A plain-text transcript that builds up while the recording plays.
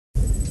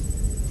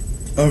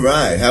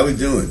Alright, how we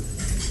doing?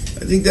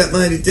 I think that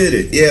might have did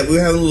it. Yeah, we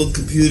were having a little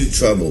computer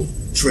trouble.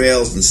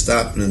 Trails and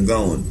stopping and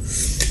going.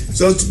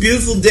 So it's a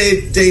beautiful day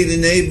in the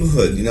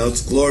neighborhood. You know,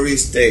 it's a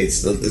glorious day.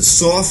 It's a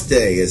soft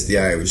day, as the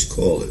Irish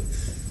call it.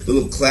 A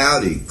little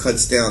cloudy,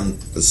 cuts down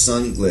the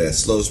sun glare,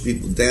 slows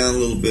people down a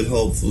little bit,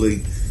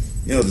 hopefully.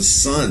 You know, the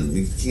sun,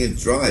 you can't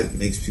drive. It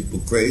makes people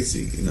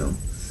crazy, you know.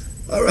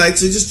 Alright,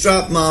 so just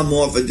dropped Mom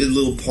off. I did a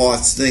little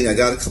parts thing. I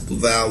got a couple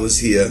of hours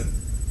here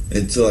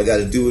until I got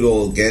to do it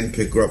all again,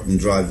 pick her up and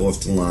drive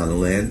off to Lana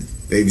Land.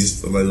 Baby's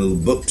for my little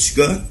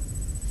bupshka.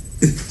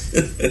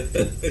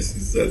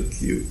 She's so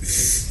cute.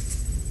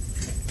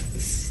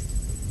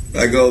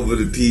 I go over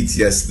to Pete's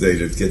yesterday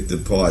to get the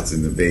parts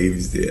and the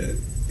baby's there.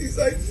 He's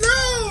like, no.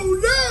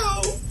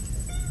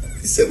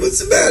 He said, what's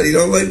the matter? You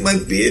don't like my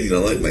beard? You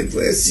don't like my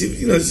glasses?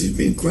 She's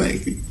being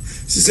cranky.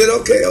 She said,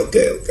 okay. I'm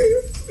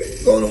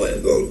going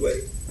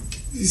away.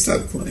 She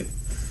stopped crying.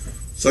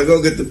 So I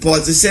go get the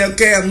parts. I say,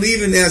 okay, I'm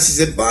leaving now. She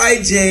said, bye,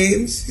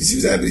 James. She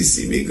was happy to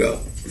see me go.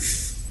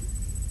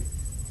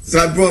 So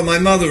I brought my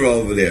mother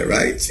over there,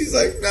 right? She's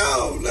like,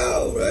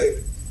 no, right?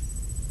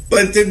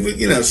 But then,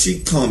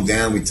 she calmed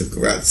down. We took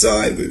her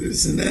outside with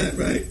this and that,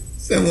 right?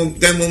 So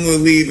then when we were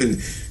leaving,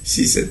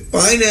 she said,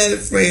 bye, Nana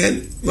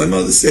Fran. My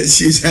mother said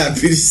she was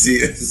happy to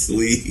see us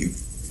leave.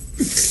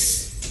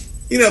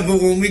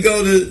 But when we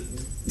go to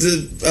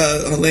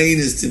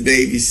Helena's to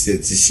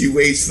babysit, so she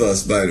waits for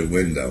us by the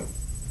window.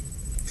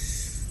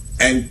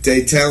 And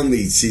they tell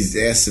me she's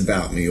asked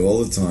about me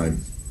all the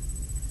time.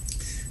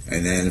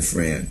 And Nana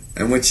Fran.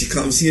 And when she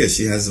comes here,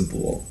 she has a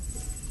ball.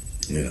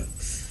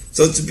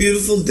 So it's a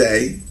beautiful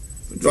day.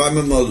 I drive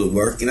my mother to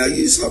work, and I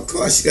use her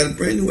car. She got a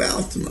brand new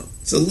Altima.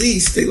 It's a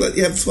lease. They let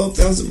you have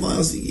 12,000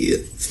 miles a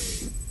year.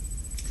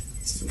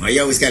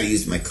 You always got to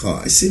use my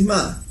car. I said,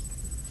 Ma,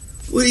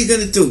 what are you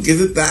going to do?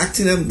 Give it back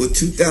to them with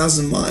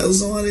 2,000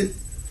 miles on it?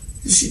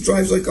 She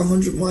drives like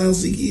 100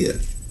 miles a year.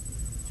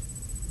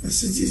 I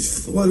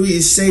said, what are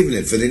you saving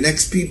it for? The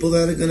next people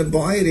that are going to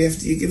buy it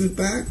after you give it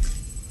back?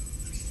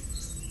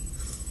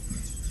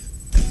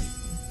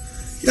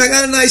 Yeah, I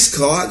got a nice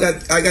car.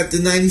 I got the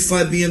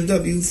 95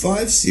 BMW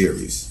 5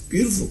 Series.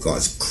 Beautiful car.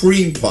 It's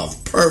cream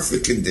puff,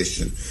 perfect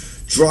condition.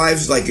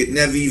 Drives like it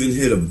never even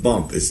hit a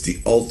bump. It's the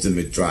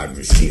ultimate driving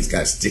machine. It's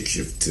got stick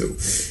shift too.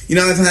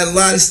 I've had a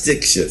lot of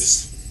stick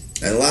shifts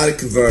and a lot of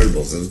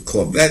convertibles.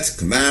 Corvettes,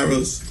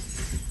 Camaros.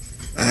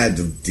 I had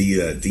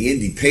the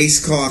Indy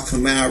Pace car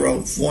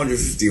Camaro,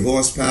 450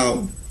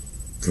 horsepower,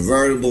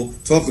 convertible.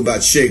 Talk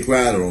about shake,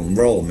 rattle, and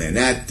roll, man.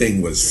 That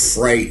thing was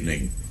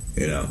frightening,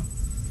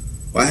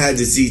 I had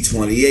the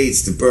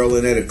Z28s, the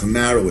Berlinetta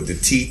Camaro with the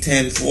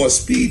T10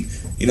 4-speed.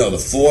 The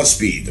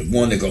 4-speed, the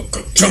one that go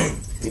ka-chung.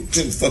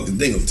 The fucking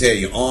thing will tear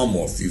your arm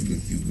off if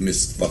you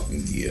miss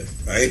fucking gear,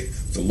 right?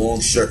 The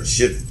long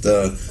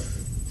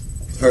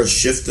Hurst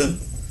shifter.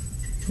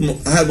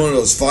 I had one of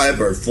those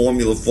Firebird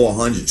Formula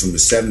 400s from the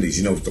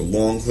 70s, with the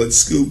long hood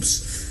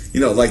scoops.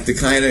 Like the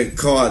kind of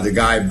car the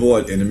guy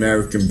bought in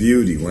American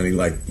Beauty when he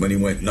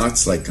went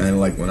nuts, kind of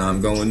like when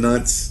I'm going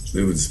nuts.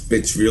 It was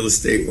bitch real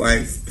estate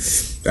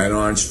wife. That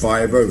orange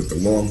Firebird with the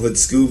long hood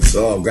scoops.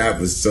 Oh, that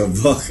was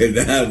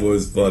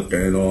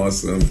fucking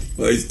awesome.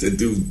 I used to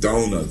do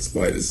donuts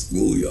by the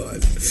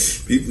schoolyard.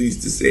 People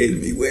used to say to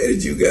me, where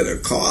did you get a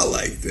car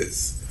like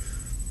this?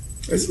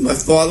 My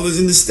stepfather was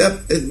in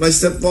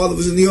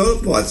the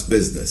auto parts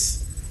business.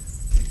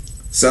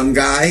 Some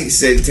guy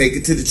said, take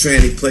it to the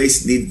tranny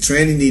place. The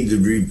tranny needed to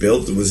be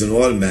rebuilt. It was an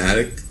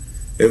automatic.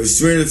 It was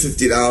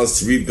 $350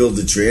 to rebuild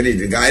the tranny.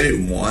 The guy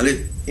didn't want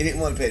it. He didn't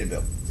want to pay the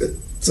bill.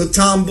 So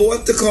Tom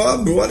bought the car,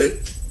 brought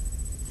it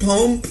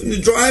home in the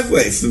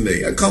driveway for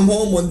me. I come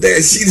home one day, I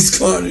see this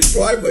car in the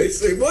driveway. I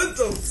say, what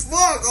the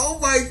fuck? Oh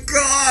my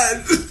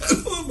God. I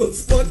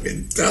almost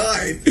fucking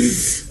died.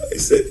 I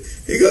said,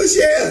 he goes,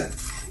 yeah.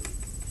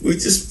 We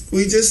just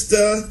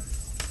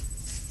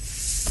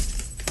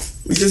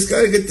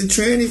got to get the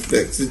tranny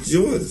fixed. It's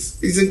yours.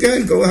 He said,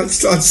 go out,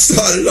 start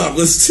it up.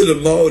 Listen to the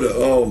motor.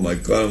 Oh my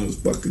God, I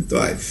almost fucking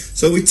died.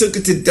 So we took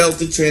it to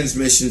Delta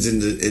Transmissions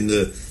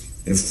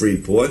in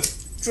Freeport.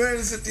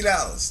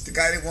 $350. The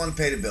guy didn't want to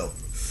pay the bill.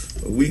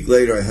 A week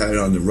later, I had it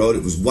on the road.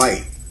 It was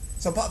white.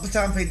 So Papa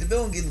Tom paid the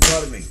bill and gave the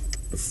car to me.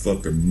 A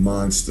fucking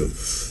monster.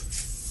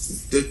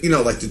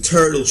 Like the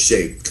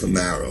turtle-shaped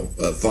Camaro,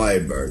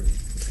 Firebird.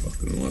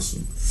 Fucking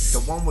awesome. The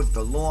one with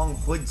the long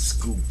hood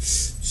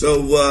scoops. So,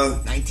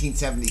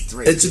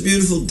 1973. It's a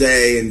beautiful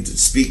day, and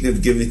speaking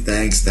of giving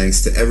thanks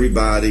to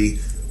everybody.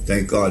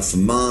 Thank God for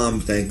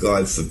Mom. Thank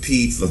God for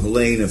Pete, for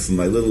Helena, for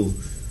my little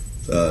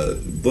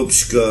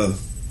Bubshka,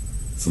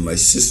 for my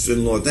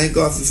sister-in-law. Thank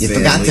God for family. You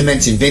forgot to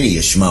mention Vinny, you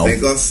schmo.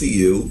 Thank God for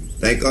you.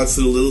 Thank God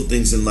for the little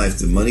things in life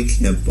that money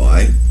can't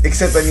buy.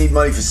 Except I need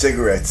money for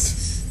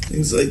cigarettes.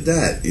 Things like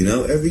that,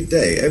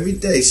 every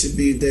day should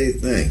be a day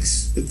of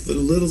thanks. For the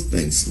little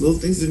things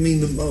that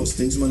mean the most,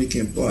 things money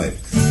can't buy.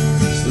 So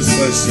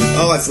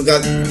I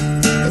forgot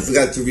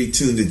to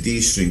retune the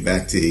D string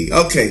back to E.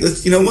 Okay,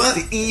 you know what?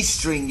 The E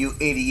string, you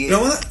idiot. You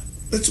know what?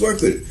 Let's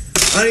work with it.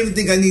 I don't even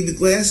think I need the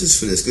glasses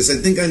for this, because I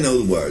think I know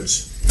the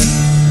words.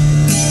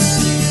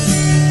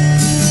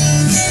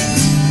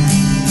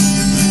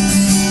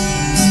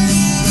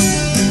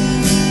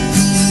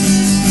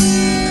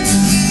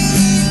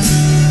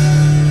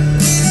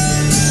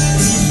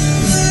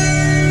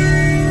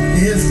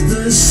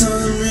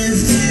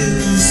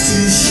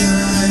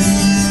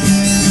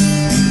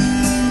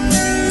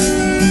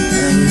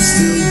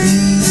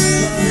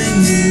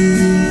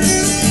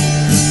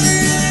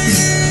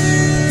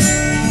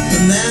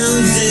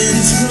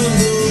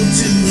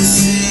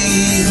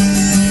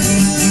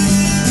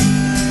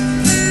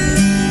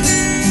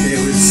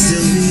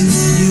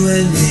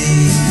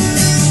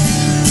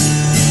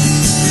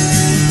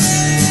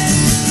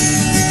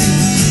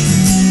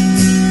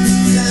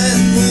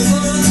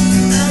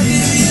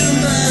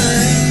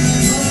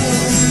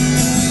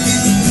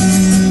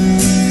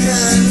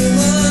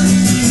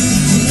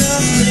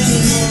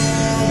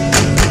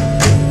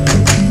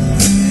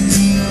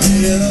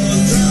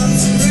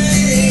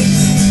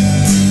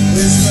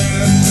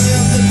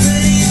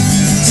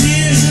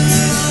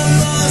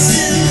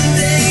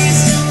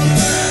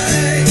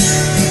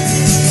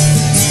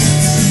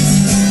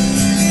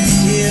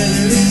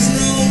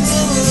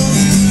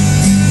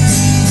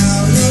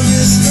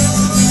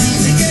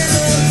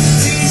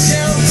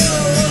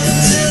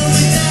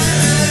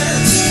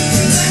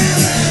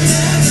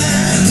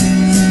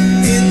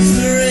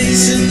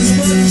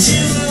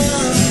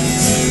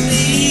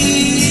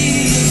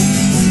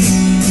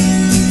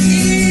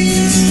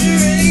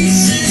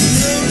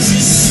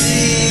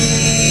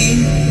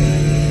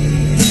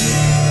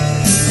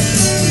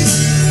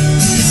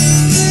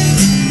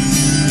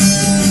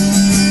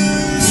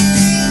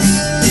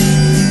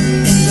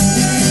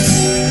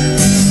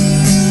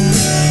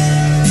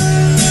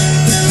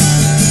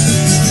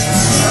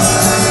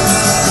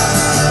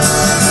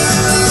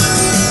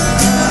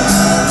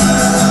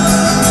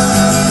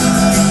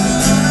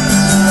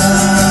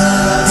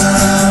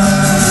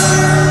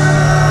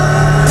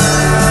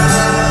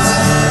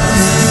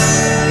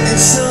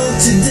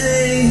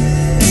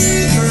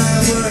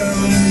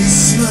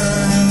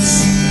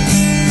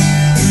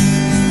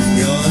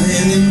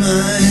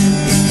 mind.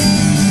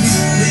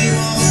 We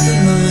walked the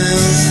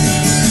miles,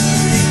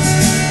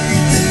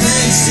 and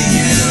thanks to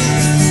you,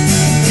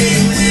 it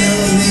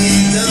will be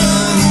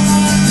done.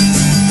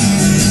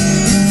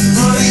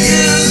 For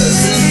you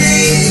to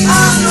me,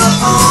 I'm the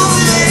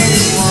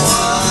only one.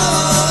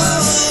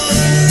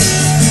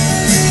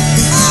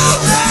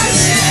 Oh,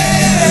 yeah.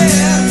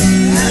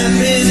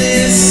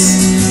 Happiness,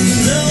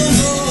 no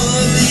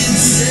more being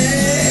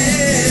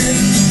sad.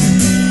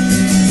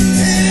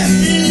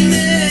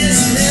 Happiness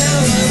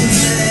never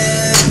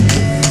bad.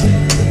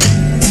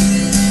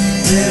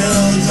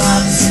 Little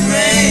drops of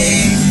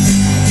rain,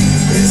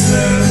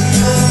 whisper of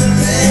the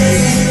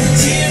pain.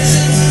 Tears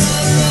in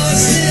my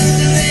voice as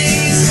the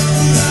days go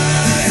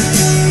by.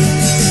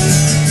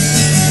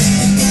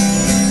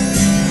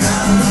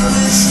 Our love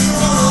is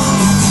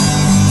strong,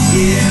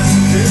 yeah,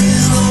 there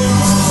is no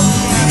wrong.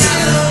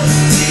 Together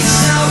we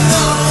shall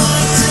go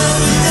until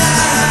we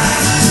die.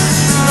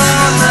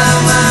 My.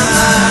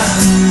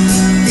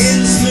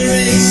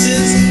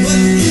 Inspiration's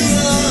what you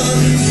are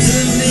to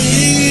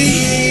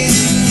me.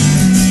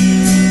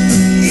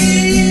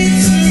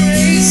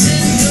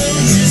 Inspiration,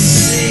 don't you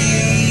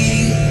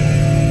see?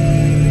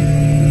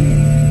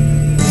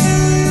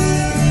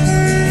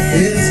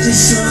 If the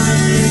sun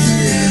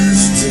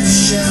begins to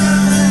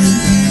shine,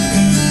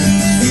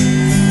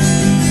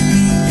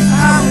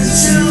 I will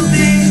still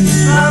be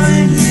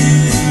loving you.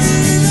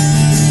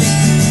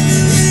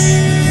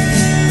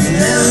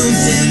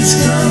 Mountains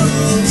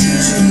come to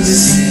the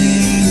sea.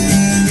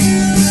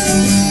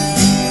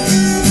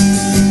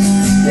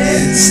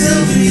 It'd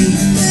still be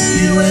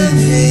you and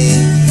me.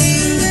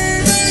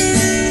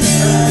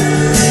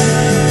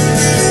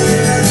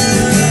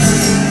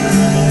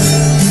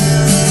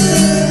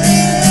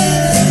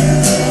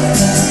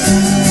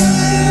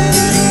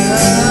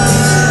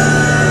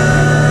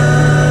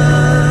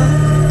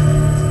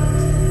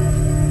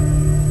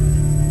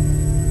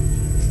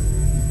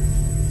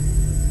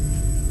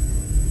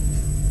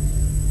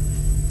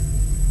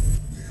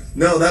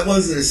 No, that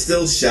wasn't a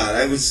still shot.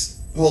 I was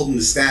holding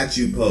the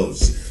statue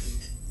pose.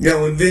 You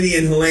know, when Vinny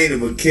and Helena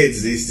were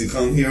kids, they used to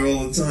come here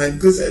all the time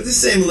because I had the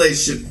same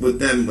relationship with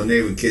them when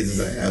they were kids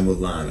as I had with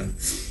Lana.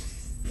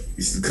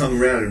 Used to come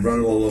around and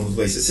run all over the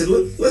place. I said,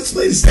 look, let's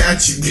play the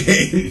statue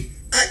game.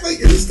 Act like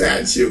you're a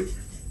statue.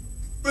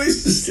 I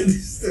used to sit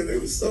there.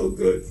 It was so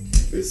good.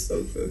 It was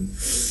so good.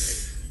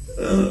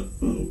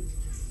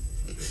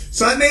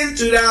 So I made it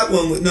through that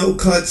one with no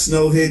cuts,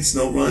 no hits,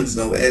 no runs,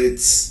 no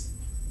edits.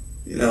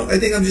 You know, I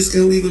think I'm just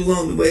going to leave it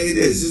alone the way it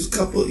is. There's a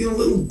couple, you know, a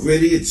little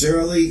gritty. It's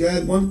early. I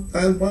had one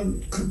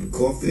cup of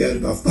coffee. I had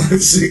about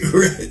 5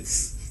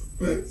 cigarettes.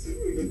 That's what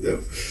we're going to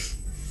do.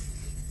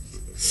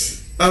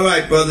 All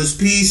right, brothers.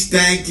 Peace.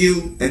 Thank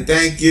you. And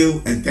thank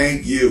you. And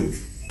thank you.